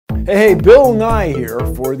Hey, Bill Nye here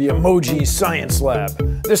for the Emoji Science Lab.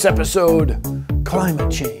 This episode,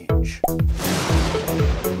 climate change.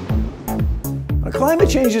 Now, climate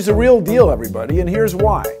change is a real deal, everybody, and here's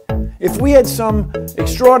why. If we had some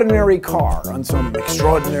extraordinary car on some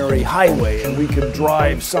extraordinary highway and we could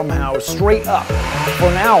drive somehow straight up for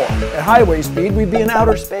an hour at highway speed, we'd be in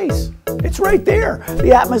outer space. It's right there.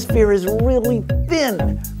 The atmosphere is really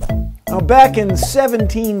thin. Now, back in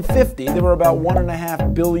 1750, there were about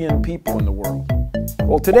 1.5 billion people in the world.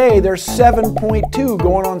 Well, today, there's 7.2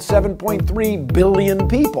 going on 7.3 billion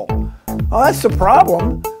people. Well, that's the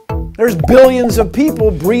problem. There's billions of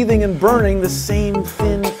people breathing and burning the same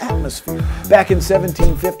thin atmosphere. Back in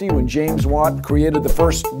 1750, when James Watt created the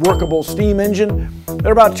first workable steam engine,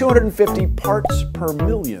 there were about 250 parts per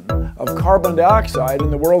million of carbon dioxide in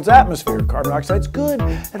the world's atmosphere. Carbon dioxide's good.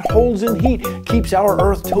 It holds in heat, keeps our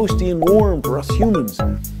Earth toasty and warm for us humans.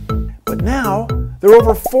 But now, there are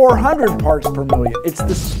over 400 parts per million. It's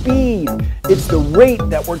the speed, it's the rate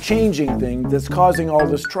that we're changing things that's causing all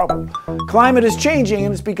this trouble. Climate is changing,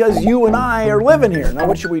 and it's because you and I are living here. Now,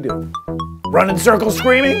 what should we do? Run in circles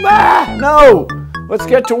screaming? Ah, no! Let's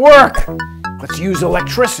get to work. Let's use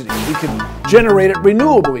electricity. We can generate it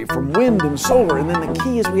renewably from wind and solar, and then the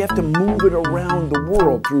key is we have to move it around the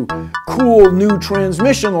world through cool new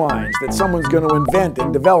transmission lines that someone's going to invent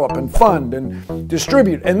and develop and fund and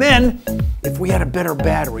distribute. And then, if we had a better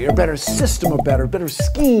battery, a better system of battery, a better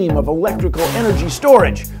scheme of electrical energy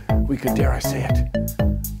storage, we could, dare I say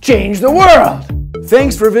it, change the world!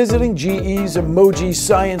 Thanks for visiting GE's Emoji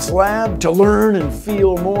Science Lab. To learn and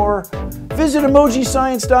feel more, visit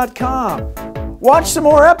emojiscience.com. Watch some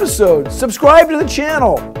more episodes, subscribe to the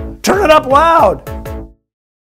channel, turn it up loud.